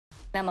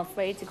I'm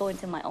afraid to go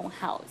into my own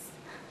house.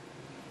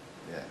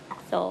 Yeah.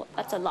 So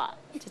that's a lot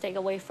to take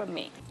away from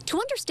me. To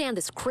understand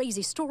this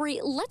crazy story,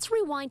 let's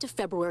rewind to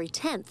February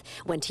 10th,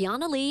 when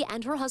Tiana Lee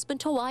and her husband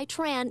Tawai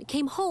Tran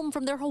came home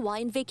from their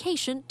Hawaiian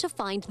vacation to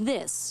find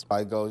this.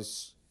 I go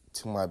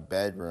to my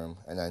bedroom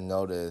and I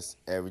notice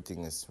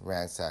everything is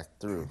ransacked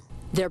through.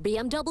 Their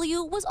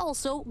BMW was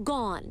also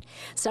gone.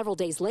 Several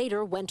days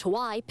later, when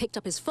Tawai picked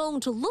up his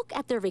phone to look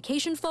at their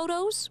vacation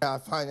photos, I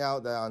find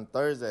out that on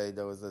Thursday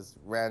there was this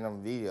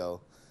random video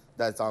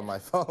that's on my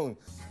phone.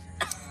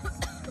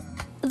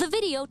 the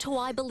video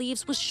Tawai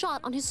believes was shot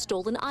on his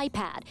stolen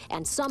iPad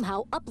and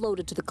somehow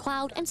uploaded to the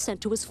cloud and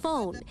sent to his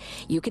phone.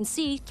 You can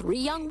see 3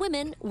 young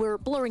women were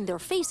blurring their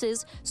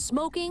faces,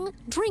 smoking,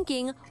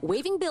 drinking,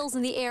 waving bills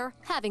in the air,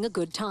 having a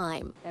good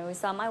time. And we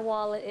saw my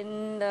wallet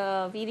in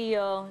the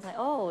video. I was like,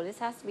 oh, this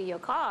has to be your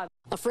car.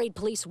 Afraid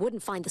police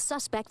wouldn't find the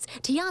suspects,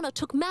 Tiana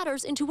took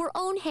matters into her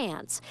own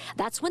hands.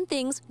 That's when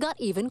things got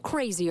even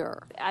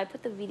crazier. I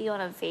put the video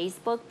on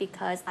Facebook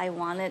because I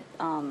wanted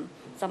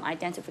some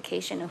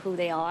identification of who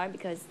they are,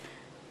 because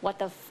what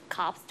the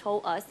cops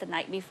told us the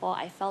night before,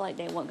 I felt like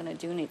they weren't going to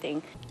do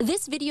anything.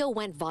 This video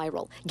went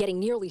viral, getting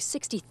nearly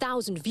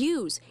 60,000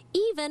 views,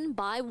 even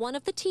by one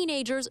of the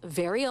teenagers'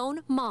 very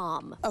own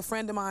mom. A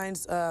friend of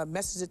mine's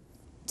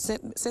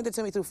sent it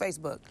to me through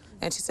Facebook,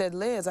 and she said,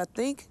 Liz, I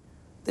think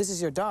this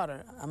is your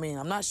daughter. I mean,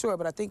 I'm not sure,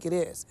 but I think it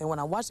is. And when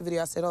I watched the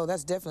video, I said, oh,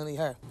 that's definitely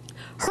her.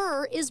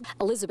 Her is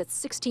Elizabeth's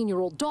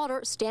 16-year-old daughter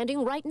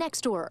standing right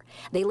next to her.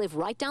 They live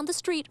right down the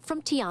street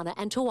from Tiana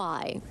and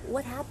Tawai.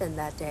 What happened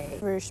that day?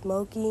 We were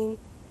smoking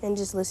and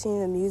just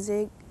listening to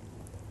music.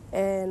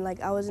 And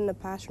like I was in the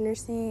passenger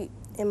seat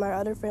and my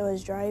other friend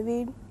was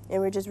driving, and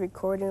we're just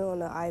recording on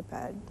the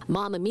iPad.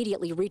 Mom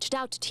immediately reached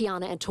out to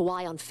Tiana and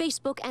Tawai on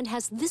Facebook and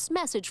has this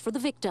message for the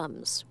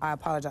victims. I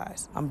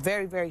apologize. I'm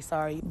very, very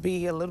sorry.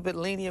 Be a little bit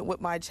lenient with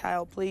my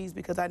child, please,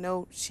 because I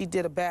know she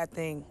did a bad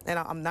thing, and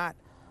I'm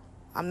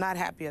not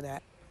happy of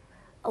that.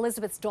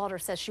 Elizabeth's daughter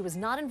says she was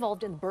not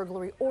involved in the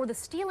burglary or the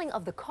stealing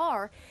of the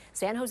car.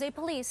 San Jose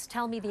police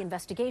tell me the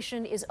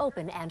investigation is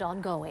open and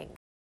ongoing.